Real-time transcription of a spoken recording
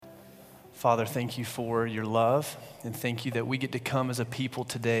Father, thank you for your love, and thank you that we get to come as a people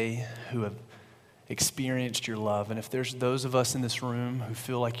today who have experienced your love. And if there's those of us in this room who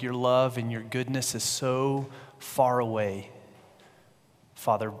feel like your love and your goodness is so far away,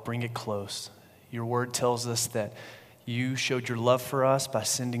 Father, bring it close. Your word tells us that you showed your love for us by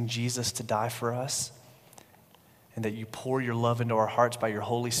sending Jesus to die for us, and that you pour your love into our hearts by your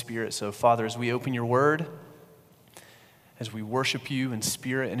Holy Spirit. So, Father, as we open your word, as we worship you in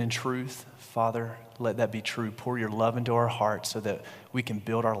spirit and in truth, Father, let that be true. Pour your love into our hearts so that we can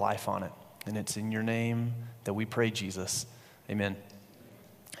build our life on it. And it's in your name that we pray, Jesus. Amen.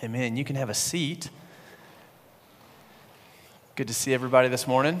 Amen. You can have a seat. Good to see everybody this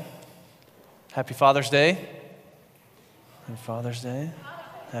morning. Happy Father's Day. Happy Father's Day.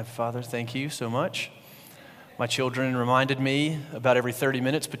 Happy Father's. Thank you so much. My children reminded me about every 30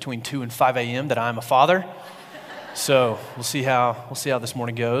 minutes between 2 and 5 a.m. that I'm a father. So we'll see how this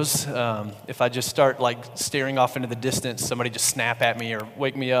morning goes. If I just start like staring off into the distance, somebody just snap at me or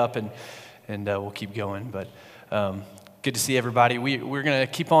wake me up, and we'll keep going. But good to see everybody. We're going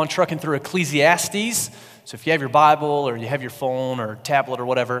to keep on trucking through Ecclesiastes. So if you have your Bible or you have your phone or tablet or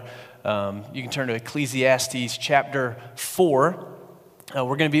whatever, you can turn to Ecclesiastes chapter 4.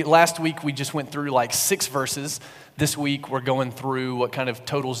 Last week we just went through like 6 verses. This week we're going through what kind of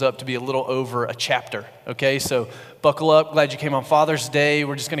totals up to be a little over a chapter, okay? So buckle up. Glad you came on Father's Day.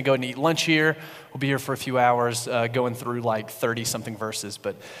 We're just going to go and eat lunch here. We'll be here for a few hours going through like 30-something verses.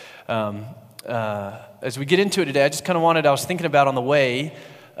 But as we get into it today, I was thinking about on the way,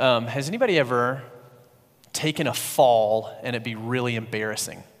 has anybody ever taken a fall and it be really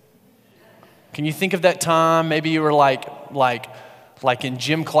embarrassing? Can you think of that time? Maybe you were like in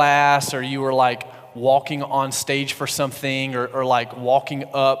gym class, or you were like walking on stage for something, or like walking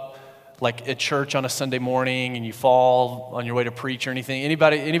up like at church on a Sunday morning and you fall on your way to preach or anything.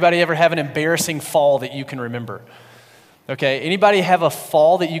 Anybody ever have an embarrassing fall that you can remember? Okay, anybody have a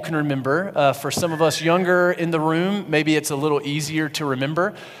fall that you can remember? For some of us younger in the room, maybe it's a little easier to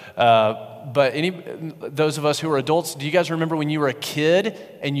remember. But those of us who are adults, do you guys remember when you were a kid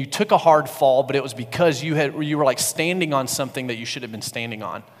and you took a hard fall, but it was because you were like standing on something that you should have been standing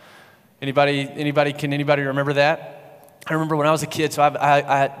on? Can anybody remember that? I remember when I was a kid, so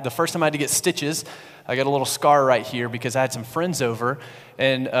the first time I had to get stitches, I got a little scar right here because I had some friends over.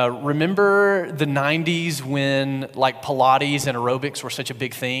 And remember the 90s when like Pilates and aerobics were such a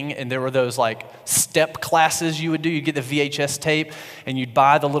big thing, and there were those like step classes you would do. You'd get the VHS tape and you'd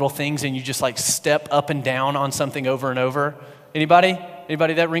buy the little things and you just like step up and down on something over and over. Anybody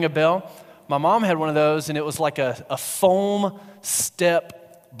that ring a bell? My mom had one of those, and it was like a foam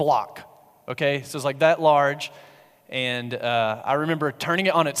step block. Okay, so it's like that large. And I remember turning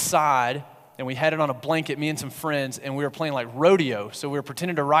it on its side, and we had it on a blanket, me and some friends, and we were playing like rodeo. So we were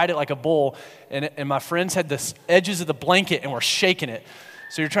pretending to ride it like a bull, and my friends had the edges of the blanket and were shaking it.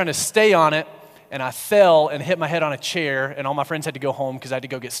 So you're trying to stay on it, and I fell and hit my head on a chair, and all my friends had to go home because I had to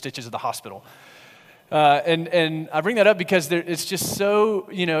go get stitches at the hospital. And I bring that up because it's just so,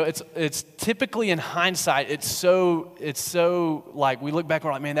 it's typically in hindsight, it's so like we look back and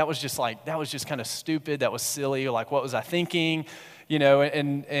we're like, man, that was just kind of stupid. That was silly. Like, what was I thinking?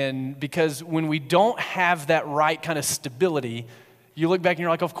 And because when we don't have that right kind of stability, you look back and you're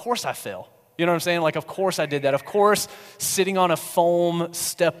like, of course I fell. You know what I'm saying? Like, of course I did that. Of course, sitting on a foam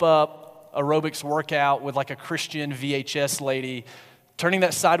step up aerobics workout with like a Christian VHS lady, turning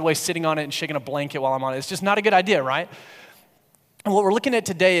that sideways, sitting on it, and shaking a blanket while I'm on it. It's just not a good idea, right? And what we're looking at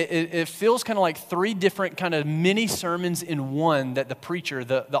today, it feels kind of like 3 different kind of mini sermons in one that the preacher,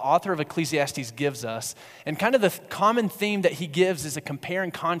 the author of Ecclesiastes, gives us. And kind of the common theme that he gives is a compare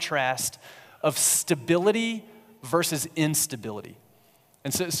and contrast of stability versus instability.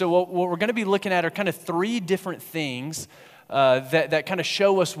 And so what we're going to be looking at are kind of 3 different things that kind of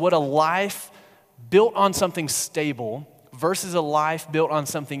show us what a life built on something stable versus a life built on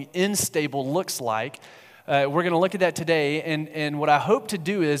something unstable looks like. We're going to look at that today, and what I hope to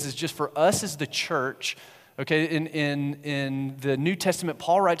do is just for us as the church, okay, in the New Testament,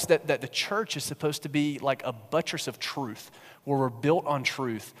 Paul writes that the church is supposed to be like a buttress of truth, where we're built on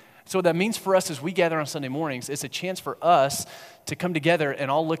truth. So what that means for us as we gather on Sunday mornings, it's a chance for us to come together and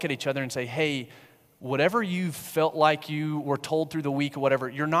all look at each other and say, hey, whatever you felt like you were told through the week or whatever,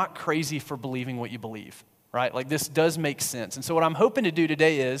 you're not crazy for believing what you believe. Right? Like, this does make sense. And so what I'm hoping to do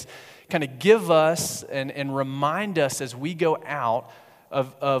today is kind of give us and remind us as we go out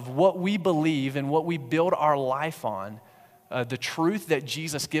of what we believe and what we build our life on, the truth that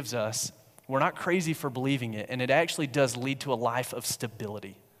Jesus gives us. We're not crazy for believing it, and it actually does lead to a life of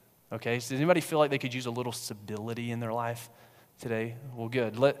stability. Okay, so does anybody feel like they could use a little stability in their life? today? Well,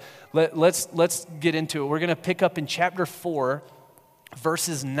 good. Let's get into it. We're going to pick up in chapter 4,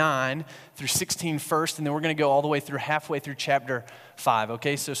 verses 9 through 16 first, and then we're going to go all the way through halfway through chapter 5,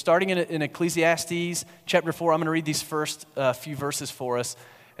 okay? So starting in Ecclesiastes chapter 4, I'm going to read these first few verses for us,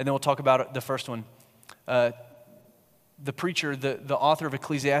 and then we'll talk about the first one. The preacher, the author of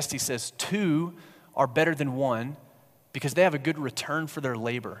Ecclesiastes says, 2 are better than 1 because they have a good return for their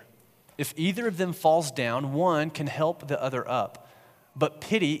labor. If either of them falls down, one can help the other up. But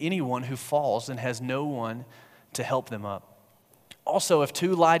pity anyone who falls and has no one to help them up. Also, if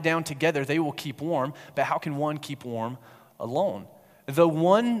 2 lie down together, they will keep warm. But how can one keep warm alone? Though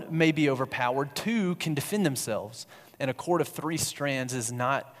one may be overpowered, 2 can defend themselves. And a cord of 3 strands is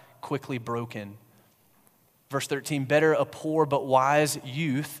not quickly broken. Verse 13, better a poor but wise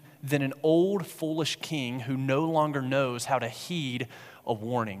youth than an old foolish king who no longer knows how to heed a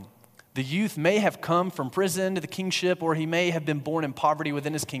warning. The youth may have come from prison to the kingship, or he may have been born in poverty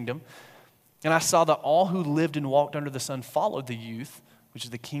within his kingdom. And I saw that all who lived and walked under the sun followed the youth, which is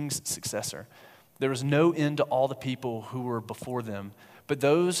the king's successor. There was no end to all the people who were before them, but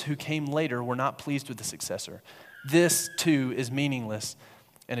those who came later were not pleased with the successor. This, too, is meaningless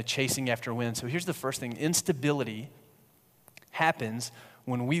and a chasing after wind. So here's the first thing. Instability happens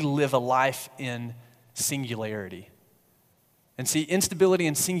when we live a life in singularity. And see, instability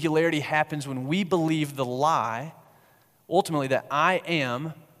and singularity happens when we believe the lie, ultimately, that I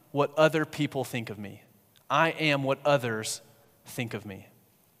am what other people think of me. I am what others think of me.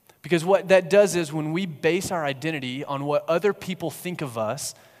 Because what that does is when we base our identity on what other people think of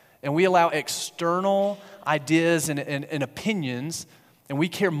us, and we allow external ideas and opinions, and we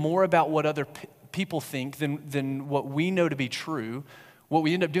care more about what other people think than what we know to be true, what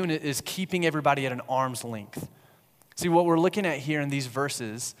we end up doing is keeping everybody at an arm's length. See, what we're looking at here in these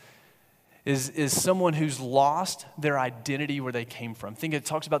verses is someone who's lost their identity where they came from. Think it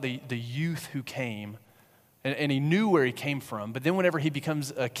talks about the youth who came, and he knew where he came from. But then whenever he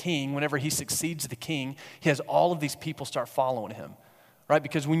becomes a king, whenever he succeeds the king, he has all of these people start following him, right?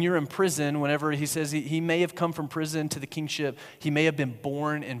 Because when you're in prison, whenever he says he may have come from prison to the kingship, he may have been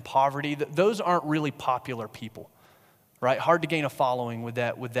born in poverty, those aren't really popular people, right? Hard to gain a following with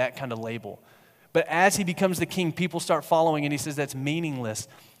that kind of label. But as he becomes the king, people start following, and he says that's meaningless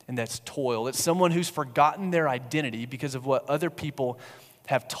and that's toil. It's someone who's forgotten their identity because of what other people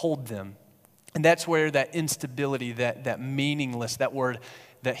have told them. And that's where that instability, that meaningless,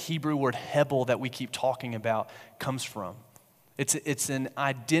 that Hebrew word hebel that we keep talking about comes from. It's an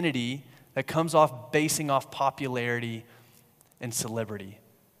identity that comes off basing off popularity and celebrity.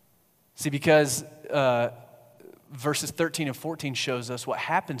 See, because verses 13 and 14 shows us what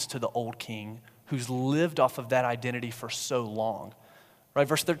happens to the old king who's lived off of that identity for so long. Right,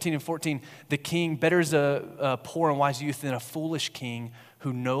 verse 13 and 14, the king, better is a poor and wise youth than a foolish king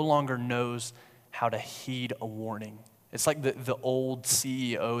who no longer knows how to heed a warning. It's like the old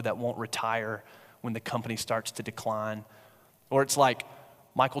CEO that won't retire when the company starts to decline. Or it's like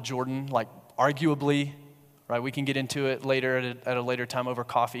Michael Jordan, like arguably, right, we can get into it later at a later time over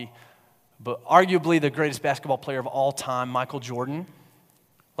coffee, but arguably the greatest basketball player of all time, Michael Jordan,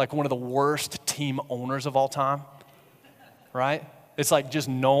 like one of the worst team owners of all time, right? It's like just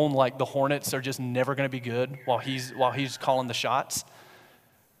known like the Hornets are just never going to be good while he's calling the shots.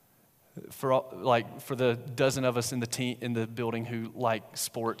 For the dozen of us in the building who like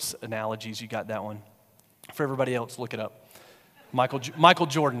sports analogies, you got that one. For everybody else, look it up. Michael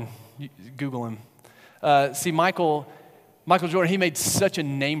Jordan, Google him. See, Michael Jordan, he made such a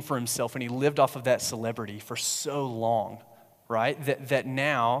name for himself, and he lived off of that celebrity for so long, right? That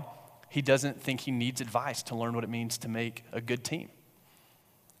now he doesn't think he needs advice to learn what it means to make a good team.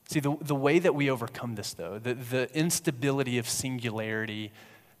 See, the way that we overcome this, though, the instability of singularity,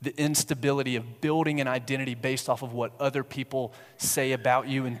 the instability of building an identity based off of what other people say about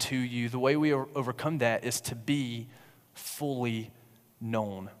you and to you, the way we overcome that is to be fully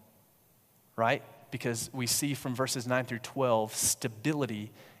known, right? Because we see from verses 9 through 12,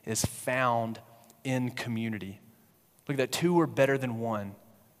 stability is found in community. Look at that, 2 are better than 1.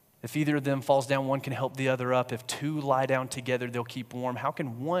 If either of them falls down, one can help the other up. If 2 lie down together, they'll keep warm. How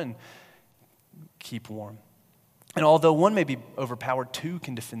can one keep warm? And although one may be overpowered, 2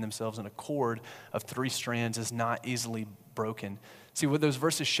 can defend themselves, and a cord of 3 strands is not easily broken. See, what those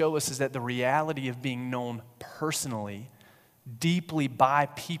verses show us is that the reality of being known personally, deeply by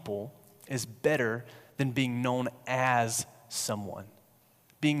people, is better than being known as someone.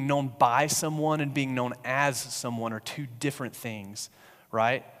 Being known by someone and being known as someone are 2 different things,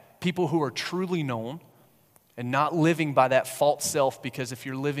 right? People who are truly known and not living by that false self, because if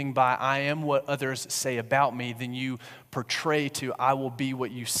you're living by I am what others say about me, then you portray to I will be what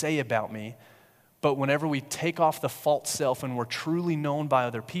you say about me. But whenever we take off the false self and we're truly known by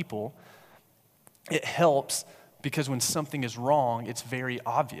other people, it helps, because when something is wrong, it's very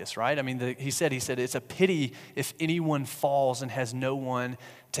obvious, right? I mean, he said, it's a pity if anyone falls and has no one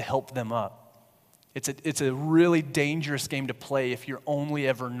to help them up. It's a really dangerous game to play if you're only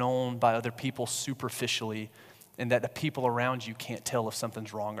ever known by other people superficially, and that the people around you can't tell if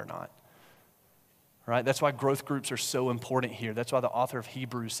something's wrong or not. Right? That's why growth groups are so important here. That's why the author of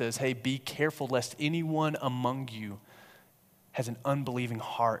Hebrews says, hey, be careful lest anyone among you has an unbelieving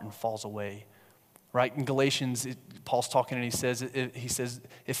heart and falls away. Right? In Galatians, Paul's talking and he says,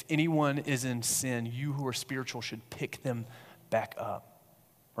 if anyone is in sin, you who are spiritual should pick them back up.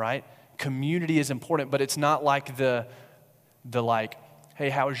 Right? Community is important, but it's not like the like, hey,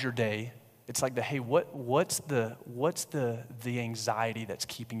 how was your day? It's like hey, what's the anxiety that's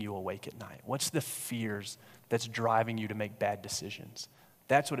keeping you awake at night? What's the fears that's driving you to make bad decisions?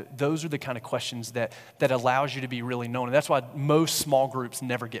 Those are the kind of questions that allows you to be really known. And that's why most small groups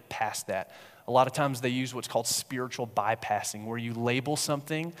never get past that. A lot of times they use what's called spiritual bypassing, where you label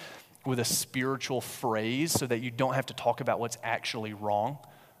something with a spiritual phrase so that you don't have to talk about what's actually wrong.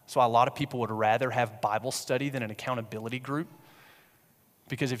 That's why a lot of people would rather have Bible study than an accountability group.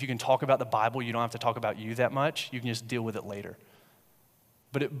 Because if you can talk about the Bible, you don't have to talk about you that much. You can just deal with it later.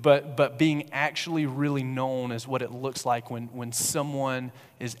 But being actually really known is what it looks like when someone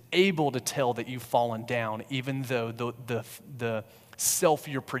is able to tell that you've fallen down, even though the self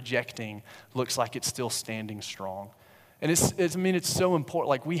you're projecting looks like it's still standing strong. And it's so important.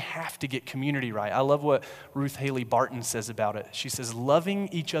 Like, we have to get community right. I love what Ruth Haley Barton says about it. She says, loving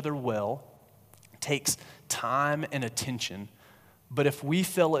each other well takes time and attention. But if we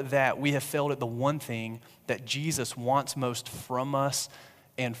fail at that, we have failed at the one thing that Jesus wants most from us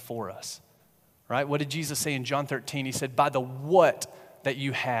and for us. Right? What did Jesus say in John 13? He said, by the what that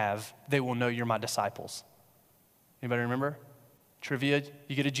you have, they will know you're my disciples. Anybody remember? Trivia,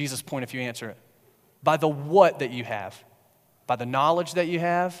 you get a Jesus point if you answer it. By the what that you have. By the knowledge that you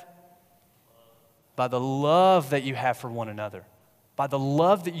have. By the love that you have for one another. By the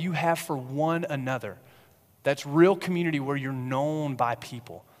love that you have for one another. That's real community where you're known by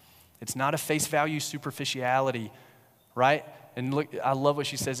people. It's not a face value superficiality, right? And look, I love what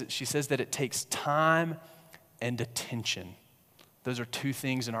she says. She says that it takes time and attention. Those are two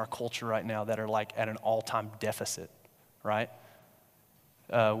things in our culture right now that are like at an all-time deficit, right?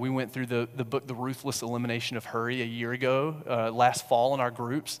 We went through the book, The Ruthless Elimination of Hurry, a year ago, last fall in our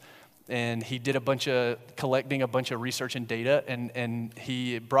groups. And he did collecting a bunch of research and data, and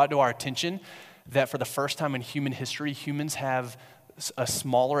he brought to our attention that for the first time in human history, humans have a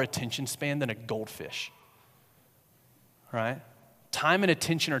smaller attention span than a goldfish, right? Time and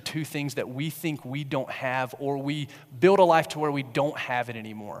attention are two things that we think we don't have, or we build a life to where we don't have it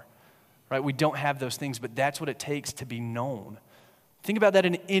anymore, right? We don't have those things, but that's what it takes to be known. Think about that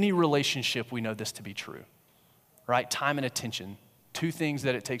in any relationship. We know this to be true, right? Time and attention, two things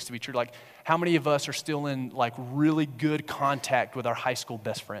that it takes to be true. Like, how many of us are still in like really good contact with our high school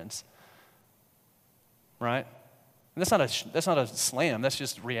best friends? Right? And that's not a slam. That's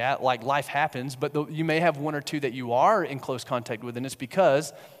just like life happens. But you may have one or two that you are in close contact with, and it's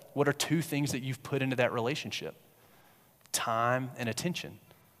because what are two things that you've put into that relationship? Time and attention,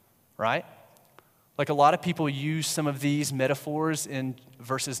 right? Like, a lot of people use some of these metaphors in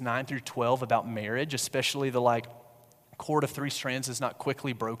verses 9 through 12 about marriage, especially the like cord of 3 strands is not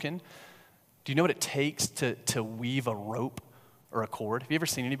quickly broken. Do you know what it takes to weave a rope or a cord? Have you ever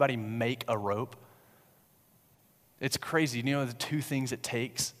seen anybody make a rope? It's crazy. You know the two things it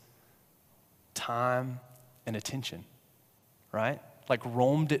takes? Time and attention, right? Like,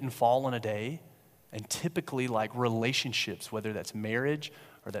 Rome didn't fall in a day. And typically, like, relationships, whether that's marriage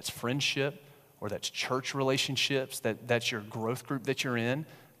or that's friendship or that's church relationships, that's your growth group that you're in,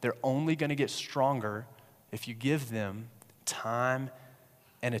 they're only going to get stronger if you give them time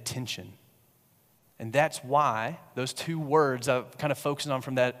and attention. And that's why those two words I'm kind of focusing on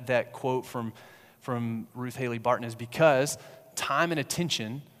from that quote from Ruth Haley Barton is because time and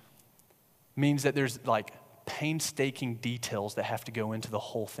attention means that there's like painstaking details that have to go into the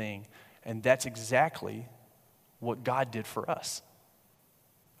whole thing. And that's exactly what God did for us,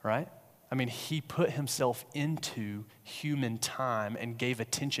 right? I mean, he put himself into human time and gave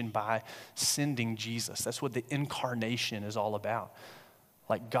attention by sending Jesus. That's what the incarnation is all about.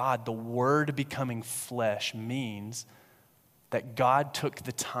 Like, God, the Word becoming flesh means that God took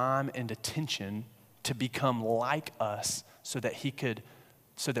the time and attention to become like us so that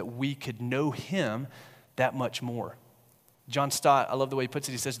we could know him, that much more. John Stott, I love the way he puts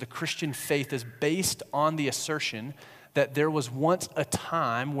it. He says, the Christian faith is based on the assertion that there was once a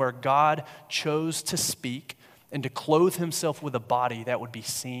time where God chose to speak and to clothe himself with a body that would be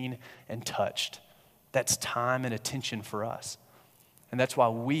seen and touched. That's time and attention for us. And that's why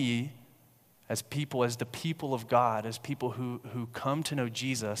we, as people, as the people of God, as people who come to know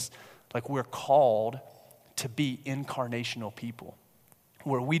Jesus, like we're called to be incarnational people,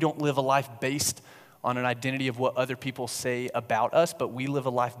 where we don't live a life based on an identity of what other people say about us, but we live a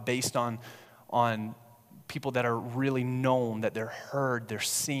life based on people that are really known, that they're heard, they're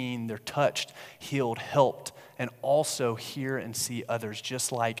seen, they're touched, healed, helped, and also hear and see others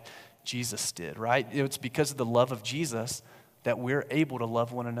just like Jesus did, right? It's because of the love of Jesus that we're able to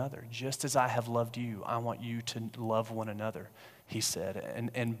love one another. Just as I have loved you, I want you to love one another, he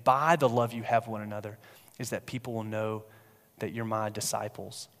said. And by the love you have one another is that people will know that you're my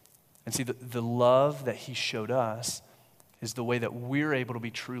disciples. And see, the love that he showed us is the way that we're able to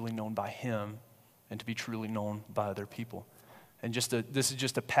be truly known by him and to be truly known by other people. And this is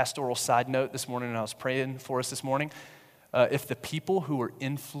just a pastoral side note this morning, and I was praying for us this morning. If the people who are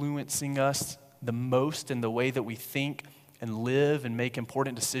influencing us the most in the way that we think and live and make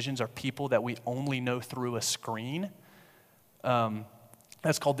important decisions are people that we only know through a screen,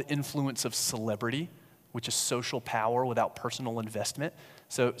 that's called the influence of celebrity, which is social power without personal investment.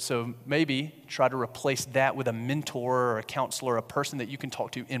 So maybe try to replace that with a mentor or a counselor, a person that you can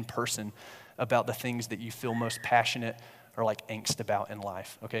talk to in person about the things that you feel most passionate or like angst about in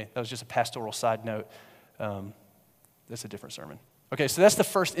life, okay? That was just a pastoral side note. That's a different sermon. Okay, so that's the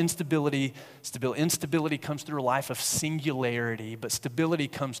first instability. Instability comes through a life of singularity, but stability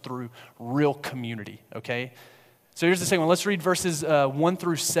comes through real community, okay? So here's the second one. Let's read verses 1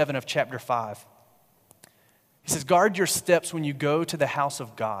 through 7 of chapter 5. He says, guard your steps when you go to the house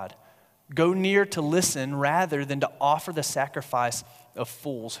of God. Go near to listen rather than to offer the sacrifice of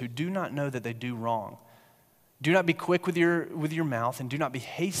fools who do not know that they do wrong. Do not be quick with your mouth, and do not be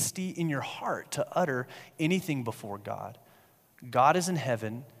hasty in your heart to utter anything before God. God is in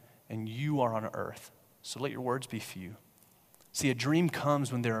heaven, and you are on earth, so let your words be few. See, a dream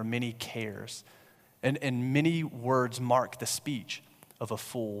comes when there are many cares, and many words mark the speech of a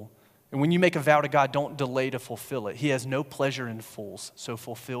fool. And when you make a vow to God, don't delay to fulfill it. He has no pleasure in fools, so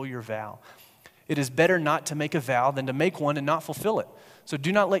fulfill your vow. It is better not to make a vow than to make one and not fulfill it. So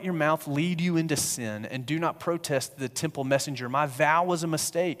do not let your mouth lead you into sin, and do not protest the temple messenger. My vow was a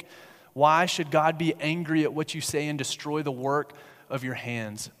mistake. Why should God be angry at what you say and destroy the work of your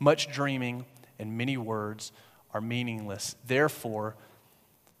hands? Much dreaming and many words are meaningless. Therefore,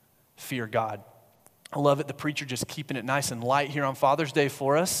 fear God. I love it. The preacher just keeping it nice and light here on Father's Day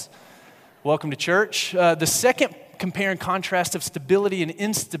for us. Welcome to church. The second compare and contrast of stability and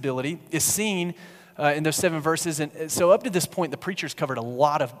instability is seen in those 7 verses. And so up to this point, the preacher's covered a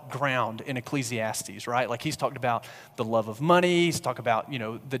lot of ground in Ecclesiastes, right? Like he's talked about the love of money. He's talked about,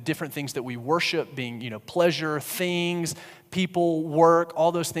 the different things that we worship being, pleasure, things, people, work,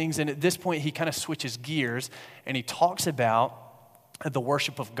 all those things. And at this point, he kind of switches gears and he talks about the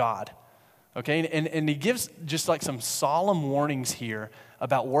worship of God. Okay, and he gives just like some solemn warnings here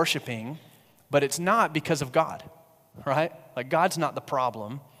about worshiping, but it's not because of God, right? Like God's not the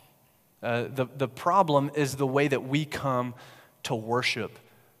problem. The problem is the way that we come to worship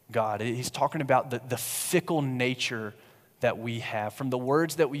God. He's talking about the fickle nature that we have, from the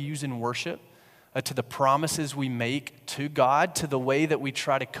words that we use in worship to the promises we make to God, to the way that we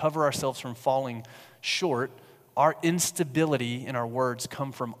try to cover ourselves from falling short. Our instability in our words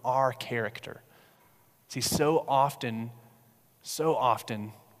come from our character. See, so often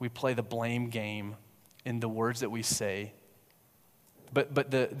we play the blame game in the words that we say.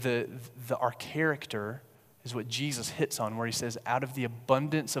 But our character is what Jesus hits on, where he says, out of the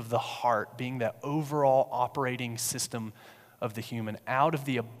abundance of the heart, being that overall operating system of the human, out of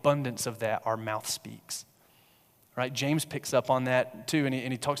the abundance of that, our mouth speaks. Right? James picks up on that too, and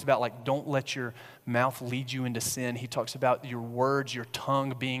he talks about like, don't let your mouth lead you into sin. He talks about your words, your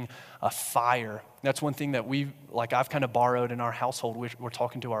tongue being a fire. That's one thing that I've kind of borrowed in our household. We're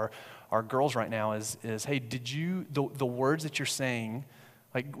talking to our girls right now is hey, did you, the words that you're saying,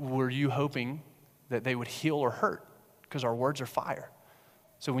 like, were you hoping that they would heal or hurt? Because our words are fire.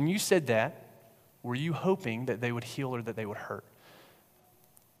 So when you said that, were you hoping that they would heal or that they would hurt?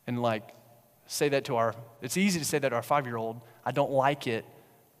 And say that to it's easy to say that to our 5-year-old. I don't like it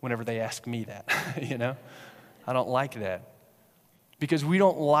whenever they ask me that, I don't like that. Because we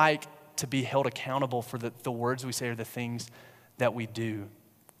don't like to be held accountable for the words we say or the things that we do,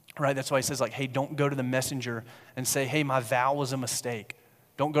 right? That's why he says hey, don't go to the messenger and say, hey, my vow was a mistake.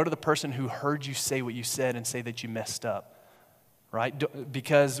 Don't go to the person who heard you say what you said and say that you messed up, right?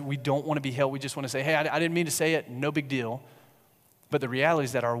 Because we don't want to be held. We just want to say, hey, I didn't mean to say it. No big deal. But the reality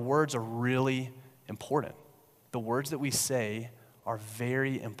is that our words are really important. The words that we say are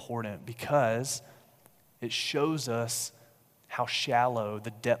very important because it shows us how shallow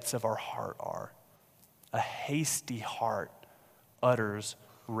the depths of our heart are. A hasty heart utters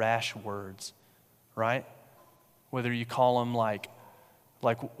rash words, right? Whether you call them like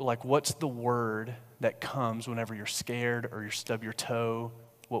what's the word that comes whenever you're scared or you stub your toe,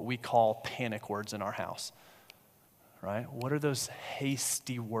 what we call panic words in our house, right? What are those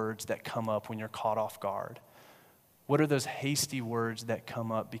hasty words that come up when you're caught off guard? What are those hasty words that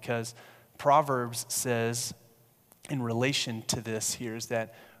come up? Because Proverbs says, in relation to this here, is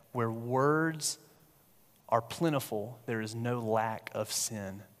that where words are plentiful, there is no lack of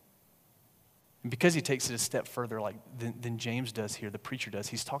sin. And because he takes it a step further than James does here, the preacher does,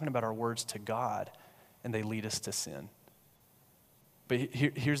 he's talking about our words to God, and they lead us to sin. But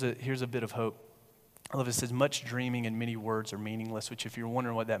here's a bit of hope. I love it. It says, much dreaming and many words are meaningless, which if you're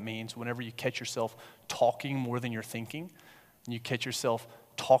wondering what that means, whenever you catch yourself talking more than you're thinking, and you catch yourself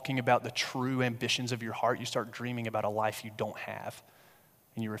talking about the true ambitions of your heart, you start dreaming about a life you don't have.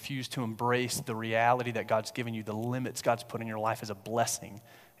 And you refuse to embrace the reality that God's given you, the limits God's put in your life as a blessing,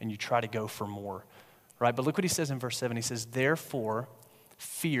 and you try to go for more, right? But look what he says in verse 7. He says, therefore,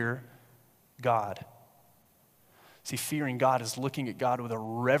 fear God. See, fearing God is looking at God with a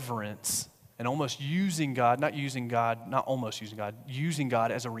reverence and almost using God as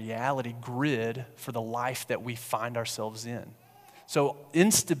a reality grid for the life that we find ourselves in. So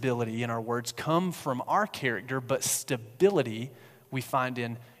instability in our words come from our character, but stability we find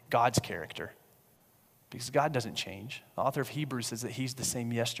in God's character. Because God doesn't change. The author of Hebrews says that he's the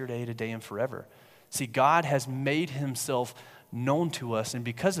same yesterday, today, and forever. See, God has made himself known to us, and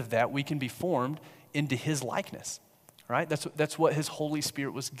because of that, we can be formed into his likeness. Right? That's what his Holy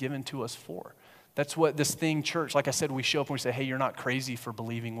Spirit was given to us for. That's what this thing, church, like I said, we show up and we say, hey, you're not crazy for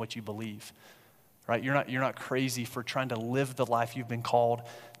believing what you believe. Right? You're not crazy for trying to live the life you've been called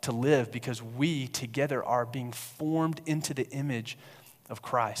to live, because we together are being formed into the image of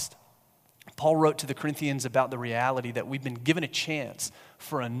Christ. Paul wrote to the Corinthians about the reality that we've been given a chance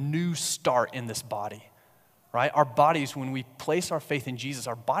for a new start in this body. Right? Our bodies, when we place our faith in Jesus,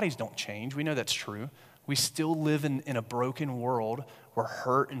 our bodies don't change. We know that's true. We still live in a broken world where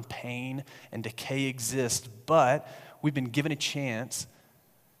hurt and pain and decay exist, but we've been given a chance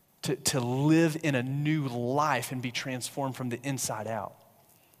to live in a new life and be transformed from the inside out.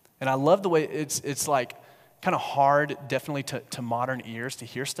 And I love the way it's like kind of hard, definitely to modern ears to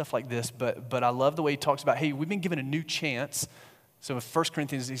hear stuff like this, but I love the way he talks about, hey, we've been given a new chance. So in 1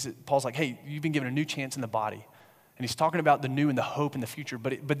 Corinthians, Paul's like, hey, you've been given a new chance in the body. And he's talking about the new and the hope in the future.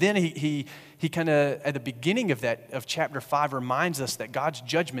 But then he kind of, at the beginning of chapter 5, reminds us that God's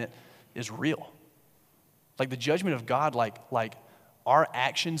judgment is real. Like the judgment of God, like our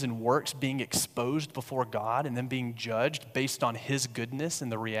actions and works being exposed before God and then being judged based on his goodness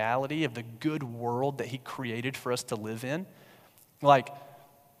and the reality of the good world that he created for us to live in. Like,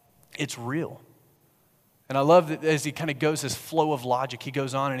 it's real. And I love that as he kind of goes this flow of logic, he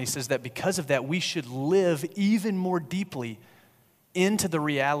goes on and he says that because of that, we should live even more deeply into the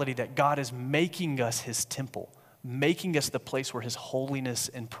reality that God is making us his temple, making us the place where his holiness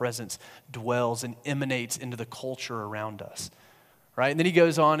and presence dwells and emanates into the culture around us. Right? And then he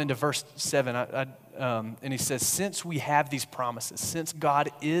goes on into verse 7, and he says, since we have these promises, since God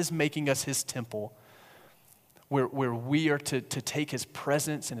is making us his temple, where we are to take his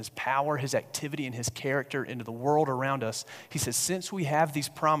presence and his power, his activity and his character into the world around us. He says, since we have these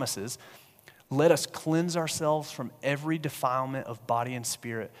promises, let us cleanse ourselves from every defilement of body and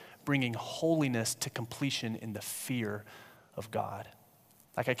spirit, bringing holiness to completion in the fear of God.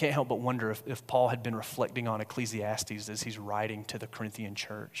 Like, I can't help but wonder if Paul had been reflecting on Ecclesiastes as he's writing to the Corinthian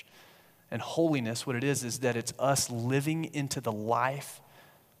church. And holiness, what it is that it's us living into the life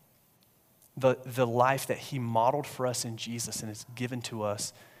that he modeled for us in Jesus and is given to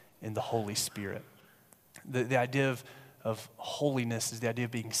us in the Holy Spirit. The idea of holiness is the idea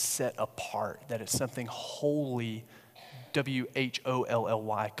of being set apart, that it's something holy,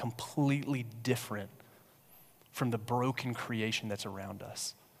 WHOLLY, completely different from the broken creation that's around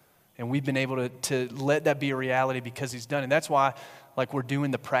us. And we've been able to let that be a reality because he's done. And that's why, like, we're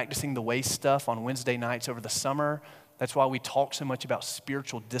doing the practicing the way stuff on Wednesday nights over the summer. That's why we talk so much about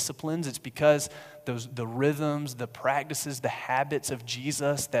spiritual disciplines. It's because the rhythms, the practices, the habits of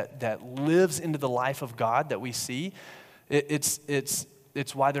Jesus that lives into the life of God that we see, it's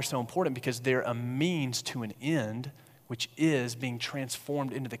why they're so important, because they're a means to an end, which is being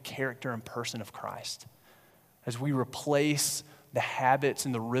transformed into the character and person of Christ. As we replace the habits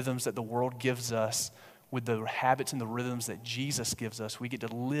and the rhythms that the world gives us with the habits and the rhythms that Jesus gives us, we get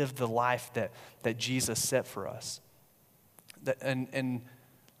to live the life that Jesus set for us. And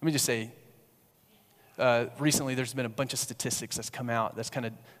let me just say, recently there's been a bunch of statistics that's come out that's kind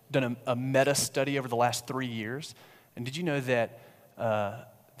of done a meta study over the last 3 years. And did you know that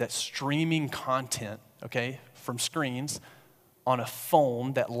that streaming content, okay, from screens on a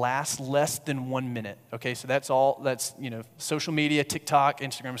phone that lasts less than 1 minute, okay, so that's social media, TikTok,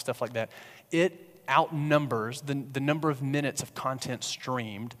 Instagram, stuff like that. It outnumbers the number of minutes of content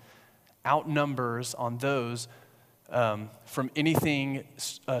streamed, outnumbers on those from anything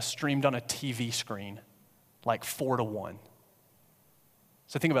streamed on a TV screen, like 4 to 1.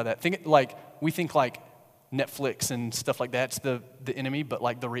 So think about that. We think like Netflix and stuff like that's the enemy, but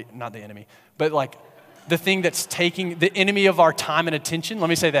like not the enemy, but like the thing that's taking the enemy of our time and attention. Let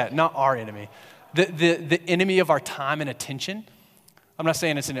me say that, not our enemy. The enemy of our time and attention. I'm not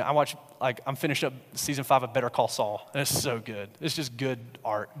saying it's I'm finished up season 5 of Better Call Saul, and it's so good. It's just good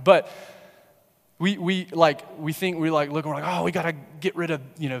art. But we think we look and we're like, oh, we gotta get rid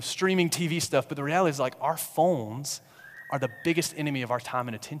of streaming TV stuff. But the reality is our phones are the biggest enemy of our time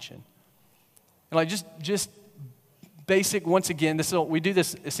and attention. And just basic, once again, we do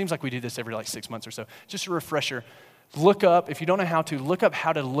this, it seems like we do this every 6 months or so. Just a refresher. Look up, if you don't know how to, look up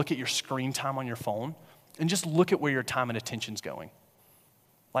how to look at your screen time on your phone and just look at where your time and attention's going.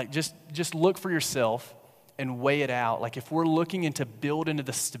 Just look for yourself and weigh it out. If we're looking to build into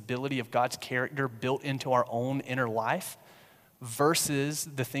the stability of God's character built into our own inner life versus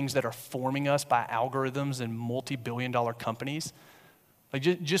the things that are forming us by algorithms and multi-billion-dollar companies,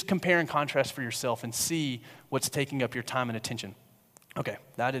 just compare and contrast for yourself and see what's taking up your time and attention. Okay,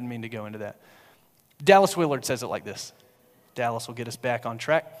 I didn't mean to go into that. Dallas Willard says it like this. Dallas will get us back on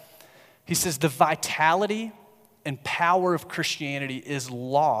track. He says, the vitality and power of Christianity is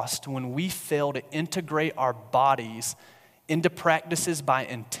lost when we fail to integrate our bodies into practices by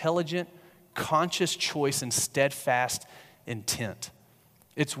intelligent, conscious choice and steadfast intent.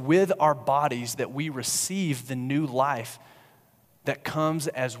 It's with our bodies that we receive the new life that comes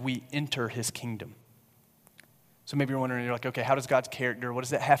as we enter his kingdom. So maybe you're wondering, you're like, okay, how does God's character, what does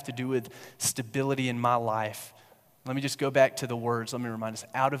that have to do with stability in my life? Let me just go back to the words. Let me remind us,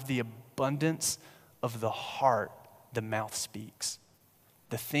 out of the abundance of the heart, the mouth speaks.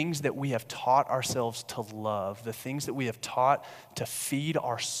 The things that we have taught ourselves to love, the things that we have taught to feed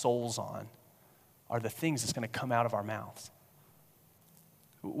our souls on, are the things that's going to come out of our mouths.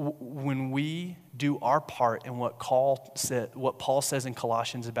 When we do our part in what Paul says in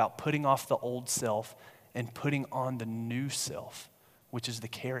Colossians about putting off the old self and putting on the new self, which is the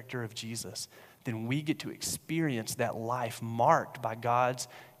character of Jesus, then we get to experience that life marked by God's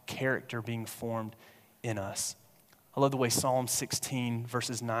character being formed in us. I love the way Psalm 16,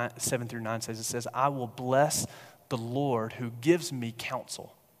 verses 7 through 9 says. It says, I will bless the Lord who gives me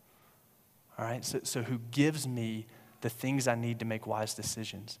counsel. All right, so who gives me the things I need to make wise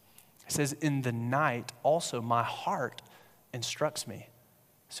decisions. It says, in the night also my heart instructs me.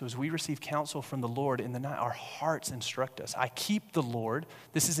 So as we receive counsel from the Lord in the night, our hearts instruct us. I keep the Lord.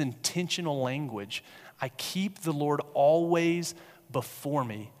 This is intentional language. I keep the Lord always before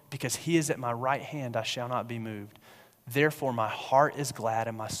me, because he is at my right hand, I shall not be moved. Therefore my heart is glad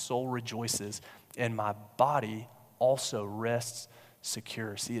and my soul rejoices, and my body also rests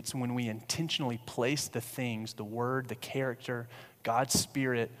secure. See, it's when we intentionally place the things, the word, the character, God's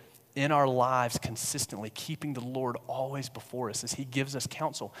Spirit in our lives consistently, keeping the Lord always before us as he gives us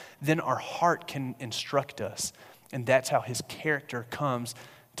counsel, then our heart can instruct us. And that's how his character comes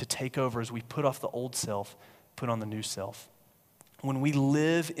to take over as we put off the old self, put on the new self. When we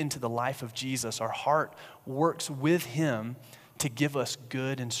live into the life of Jesus, our heart works with him to give us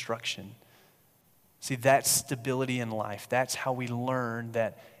good instruction. See, that's stability in life. That's how we learn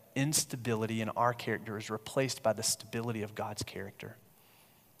that instability in our character is replaced by the stability of God's character.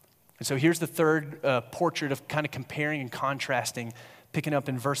 And so here's the third portrait of kind of comparing and contrasting, picking up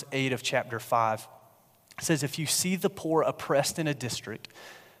in verse 8 of chapter 5. It says, if you see the poor oppressed in a district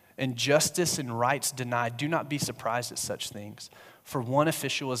and justice and rights denied, do not be surprised at such things. For one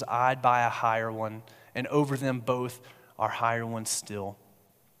official is eyed by a higher one, and over them both are higher ones still.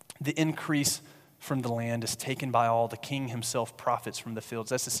 The increase from the land is taken by all. The king himself profits from the fields.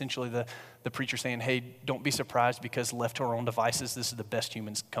 That's essentially the preacher saying, hey, don't be surprised because left to our own devices, this is the best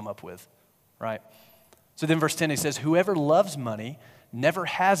humans come up with, right? So then verse 10, he says, whoever loves money never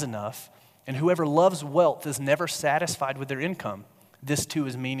has enough, and whoever loves wealth is never satisfied with their income. This too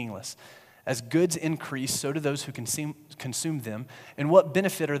is meaningless. As goods increase, so do those who consume them. And what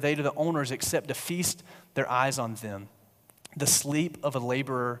benefit are they to the owners except to feast their eyes on them? The sleep of a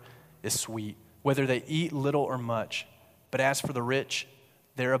laborer is sweet, whether they eat little or much. But as for the rich,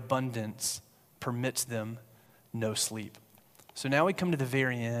 their abundance permits them no sleep. So now we come to the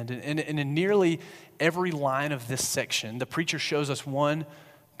very end, and in nearly every line of this section, the preacher shows us one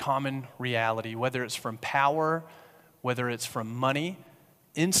common reality, whether it's from power, whether it's from money.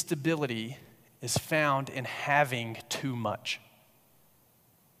 Instability is found in having too much.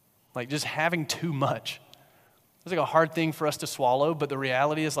 Like just having too much. It's like a hard thing for us to swallow, but the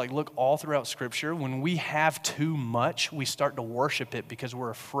reality is, like, look all throughout Scripture, when we have too much, we start to worship it because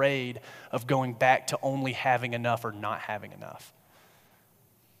we're afraid of going back to only having enough or not having enough.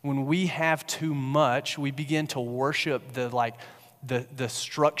 When we have too much, we begin to worship the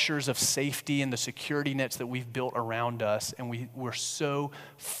structures of safety and the security nets that we've built around us, and we're so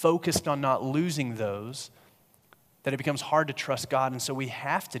focused on not losing those that it becomes hard to trust God, and so we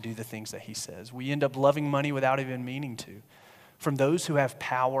have to do the things that he says. We end up loving money without even meaning to. From those who have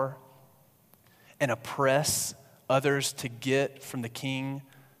power and oppress others to get from the king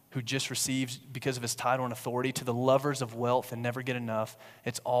who just receives because of his title and authority, to the lovers of wealth and never get enough,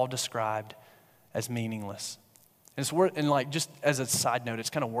 it's all described as meaningless. And it's worth, and like just as a side note,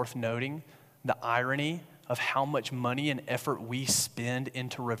 it's kind of worth noting the irony of how much money and effort we spend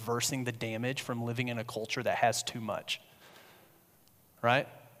into reversing the damage from living in a culture that has too much, right?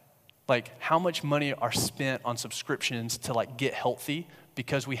 Like how much money are spent on subscriptions to like get healthy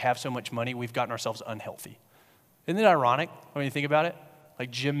because we have so much money, we've gotten ourselves unhealthy. Isn't it ironic when you think about it?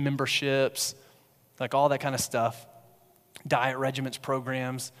 Like gym memberships, like all that kind of stuff, diet regimens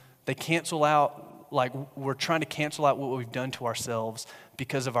programs, they cancel out, like we're trying to cancel out what we've done to ourselves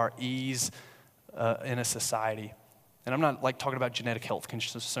because of our ease in a society. And I'm not like talking about genetic health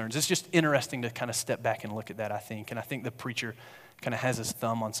concerns. It's just interesting to kind of step back and look at that, I think. And I think the preacher kind of has his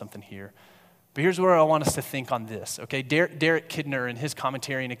thumb on something here. But here's where I want us to think on this, okay? Derek Kidner, in his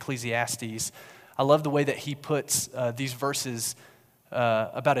commentary in Ecclesiastes, I love the way that he puts these verses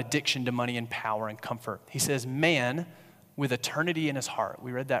about addiction to money and power and comfort. He says, man with eternity in his heart.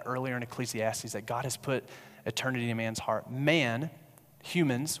 We read that earlier in Ecclesiastes, that God has put eternity in man's heart. Man,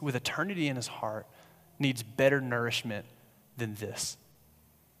 humans with eternity in his heart, needs better nourishment than this.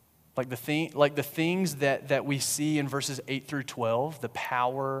 Like the things that we see in verses 8 through 12, the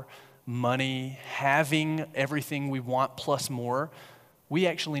power, money, having everything we want plus more, we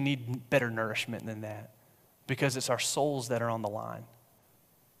actually need better nourishment than that because it's our souls that are on the line.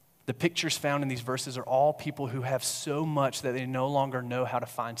 The pictures found in these verses are all people who have so much that they no longer know how to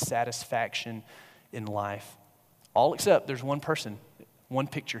find satisfaction in life. All except there's one person, one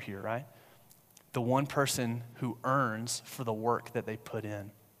picture here, right? The one person who earns for the work that they put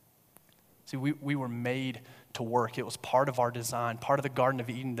in. See, we were made to work. It was part of our design. Part of the Garden of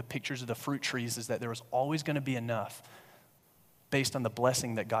Eden, the pictures of the fruit trees, is that there was always going to be enough based on the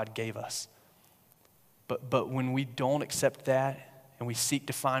blessing that God gave us. But when we don't accept that and we seek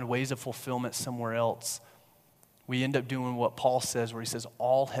to find ways of fulfillment somewhere else, we end up doing what Paul says, where he says,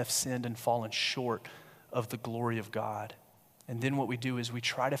 all have sinned and fallen short of the glory of God. And then what we do is we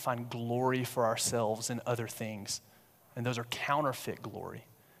try to find glory for ourselves in other things. And those are counterfeit glory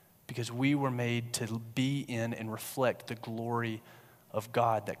because we were made to be in and reflect the glory of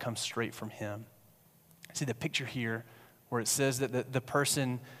God that comes straight from him. See the picture here where it says that the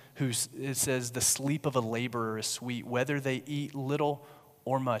person it says the sleep of a laborer is sweet, whether they eat little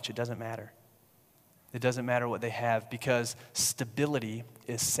or much, it doesn't matter. It doesn't matter what they have because stability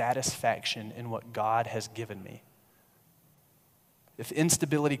is satisfaction in what God has given me. If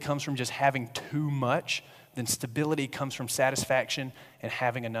instability comes from just having too much, then stability comes from satisfaction and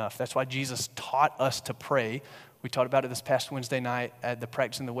having enough. That's why Jesus taught us to pray. We talked about it this past Wednesday night at the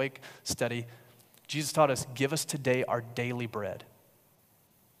Practicing the Wake study. Jesus taught us, give us today our daily bread.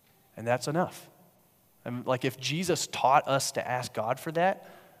 And that's enough. And like if Jesus taught us to ask God for that,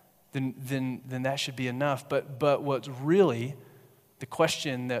 then that should be enough. But what's really the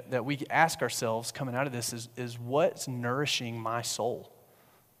question that we ask ourselves coming out of this is what's nourishing my soul?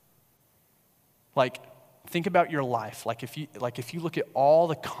 Like, think about your life. Like if you look at all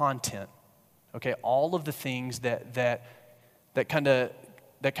the content, okay, all of the things that kind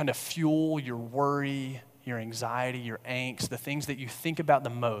of fuel your worry, your anxiety, your angst, the things that you think about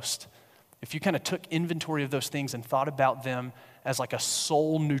the most. If you kind of took inventory of those things and thought about them as like a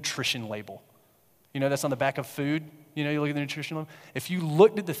soul nutrition label, you know, that's on the back of food. You know, you look at the nutrition label. If you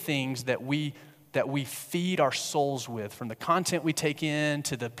looked at the things that we feed our souls with, from the content we take in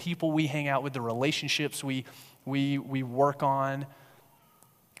to the people we hang out with, the relationships we work on,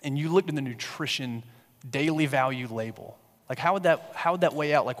 and you looked at the nutrition daily value label, like how would that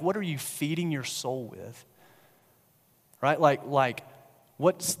weigh out? Like, what are you feeding your soul with? Right? Like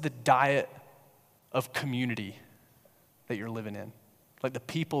what's the diet of community that you're living in? Like the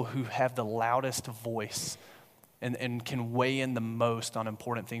people who have the loudest voice and can weigh in the most on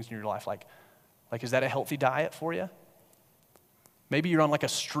important things in your life. Like is that a healthy diet for you? Maybe you're on like a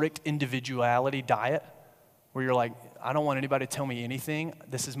strict individuality diet where you're like, I don't want anybody to tell me anything.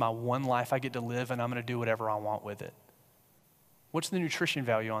 This is my one life I get to live, and I'm going to do whatever I want with it. What's the nutrition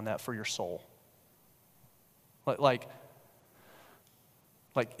value on that for your soul? Like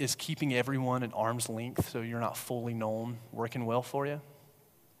is keeping everyone at arm's length so you're not fully known working well for you?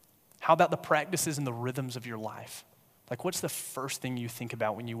 How about the practices and the rhythms of your life? Like, what's the first thing you think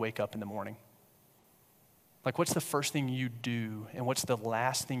about when you wake up in the morning? Like, what's the first thing you do, and what's the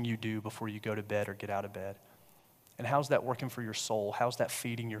last thing you do before you go to bed or get out of bed? And how's that working for your soul? How's that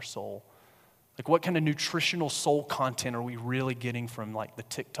feeding your soul? Like, what kind of nutritional soul content are we really getting from, like, the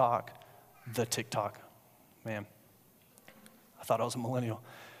TikTok? Man, I thought I was a millennial.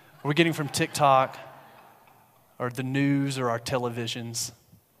 Are we getting from TikTok or the news or our televisions,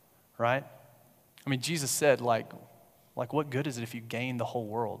 right? I mean, Jesus said, like, what good is it if you gain the whole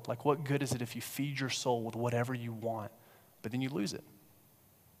world? Like, what good is it if you feed your soul with whatever you want, but then you lose it?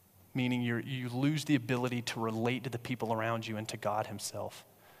 Meaning you lose the ability to relate to the people around you and to God himself.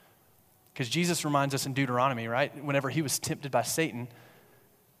 Because Jesus reminds us in Deuteronomy, right? Whenever he was tempted by Satan,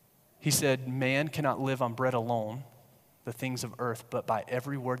 he said, man cannot live on bread alone, the things of earth, but by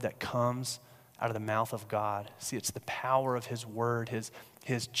every word that comes out of the mouth of God. See, it's the power of his word,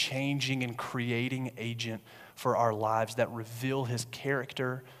 his changing and creating agent for our lives that reveal his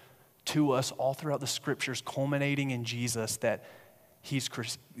character to us all throughout the scriptures, culminating in Jesus, that he's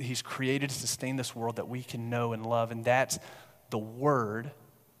created to sustain this world that we can know and love. And that's the word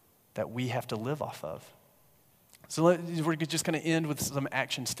that we have to live off of. So we're just going to end with some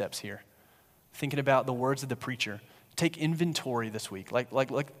action steps here. Thinking about the words of the preacher. Take inventory this week. Like,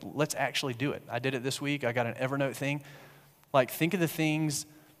 let's actually do it. I did it this week. I got an Evernote thing. Like, think of the things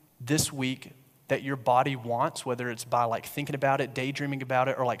this week that your body wants, whether it's by like thinking about it, daydreaming about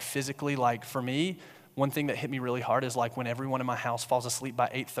it, or like physically. Like for me, one thing that hit me really hard is like when everyone in my house falls asleep by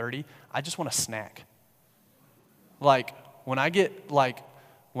 8:30, I just want a snack. Like when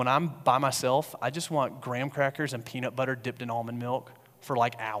I'm by myself, I just want graham crackers and peanut butter dipped in almond milk for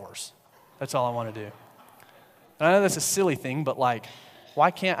like hours. That's all I want to do. And I know that's a silly thing, but like, why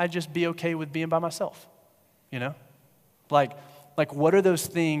can't I just be okay with being by myself? You know? Like what are those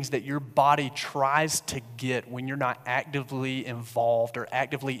things that your body tries to get when you're not actively involved or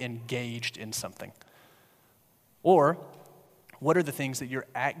actively engaged in something? Or what are the things that you're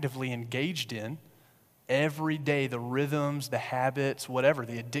actively engaged in every day, the rhythms, the habits, whatever,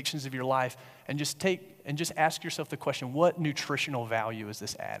 the addictions of your life, and just ask yourself the question, what nutritional value is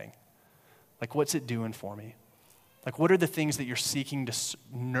this adding? Like, what's it doing for me? Like, what are the things that you're seeking to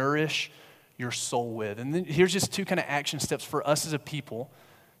nourish your soul with? And then here's just two kind of action steps for us as a people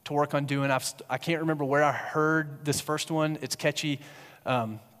to work on doing. I can't remember where I heard this first one. It's catchy.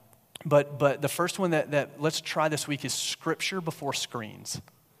 But the first one that let's try this week is scripture before screens.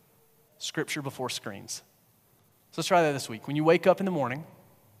 Scripture before screens. So let's try that this week. When you wake up in the morning,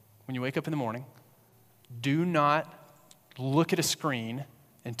 do not look at a screen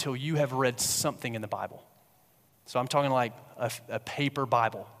until you have read something in the Bible. So I'm talking like a paper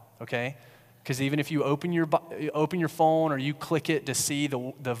Bible, okay? Because even if you open your phone or you click it to see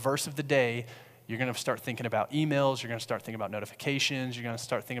the verse of the day, you're going to start thinking about emails. You're going to start thinking about notifications. You're going to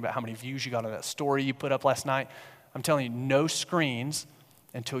start thinking about how many views you got on that story you put up last night. I'm telling you, no screens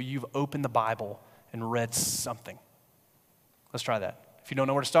until you've opened the Bible and read something. Let's try that. If you don't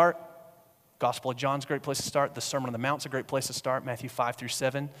know where to start, Gospel of John's a great place to start. The Sermon on the Mount's a great place to start. Matthew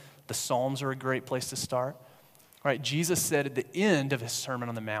 5-7. The Psalms are a great place to start. All right, Jesus said at the end of his Sermon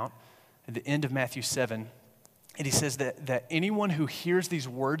on the Mount, at the end of Matthew 7, and he says that anyone who hears these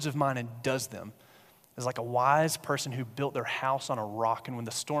words of mine and does them is like a wise person who built their house on a rock, and when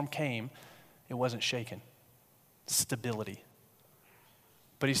the storm came, it wasn't shaken. Stability.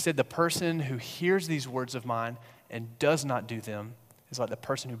 But he said the person who hears these words of mine and does not do them is like the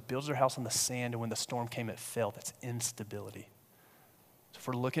person who builds their house on the sand, and when the storm came, it fell. That's instability. So if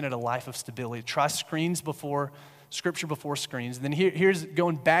we're looking at a life of stability, try scripture before screens. And then here's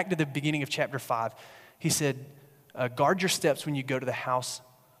going back to the beginning of chapter 5. He said, guard your steps when you go to the house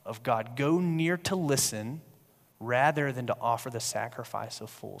of God. Go near to listen rather than to offer the sacrifice of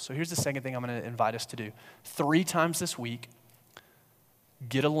fools. So here's the second thing I'm going to invite us to do. 3 times this week,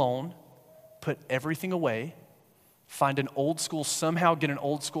 get alone, put everything away, Find an old school, somehow get an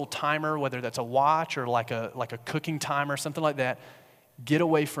old school timer, whether that's a watch or like a cooking timer, something like that. Get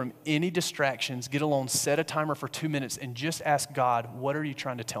away from any distractions, get alone, set a timer for 2 minutes, and just ask God, what are you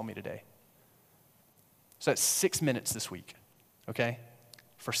trying to tell me today? So that's 6 minutes this week, okay?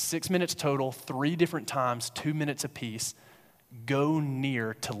 For 6 minutes total, 3 different times, 2 minutes apiece, go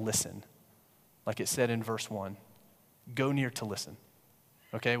near to listen. Like it said in verse 1, go near to listen,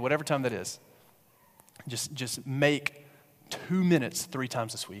 okay? Whatever time that is. Just make 2 minutes 3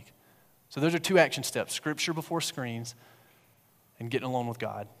 times this week. So those are 2 action steps, scripture before screens and getting alone with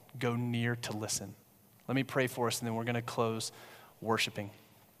God. Go near to listen. Let me pray for us, and then we're going to close worshiping.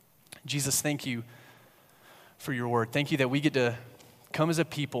 Jesus, thank you for your word. Thank you that we get to come as a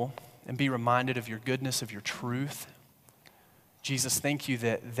people and be reminded of your goodness, of your truth. Jesus, thank you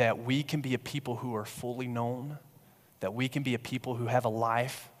that we can be a people who are fully known, that we can be a people who have a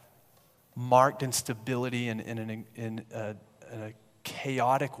life marked in stability in a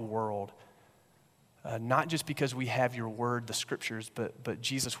chaotic world. Not just because we have your word, the scriptures, but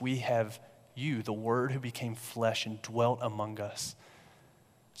Jesus, we have you, the word who became flesh and dwelt among us,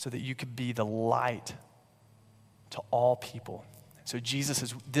 so that you could be the light to all people. So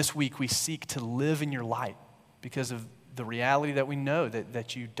Jesus, this week we seek to live in your light because of the reality that we know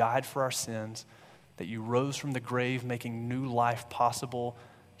that you died for our sins, that you rose from the grave, making new life possible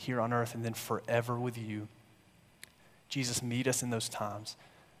here on earth and then forever with you. Jesus, meet us in those times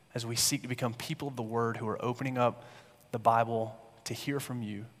as we seek to become people of the word who are opening up the Bible to hear from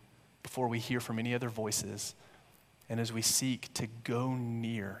you before we hear from any other voices, and as we seek to go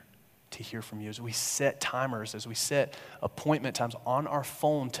near to hear from you, as we set timers, as we set appointment times on our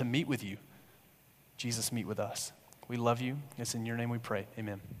phone to meet with you. Jesus, meet with us. We love you. It's in your name we pray.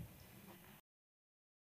 Amen.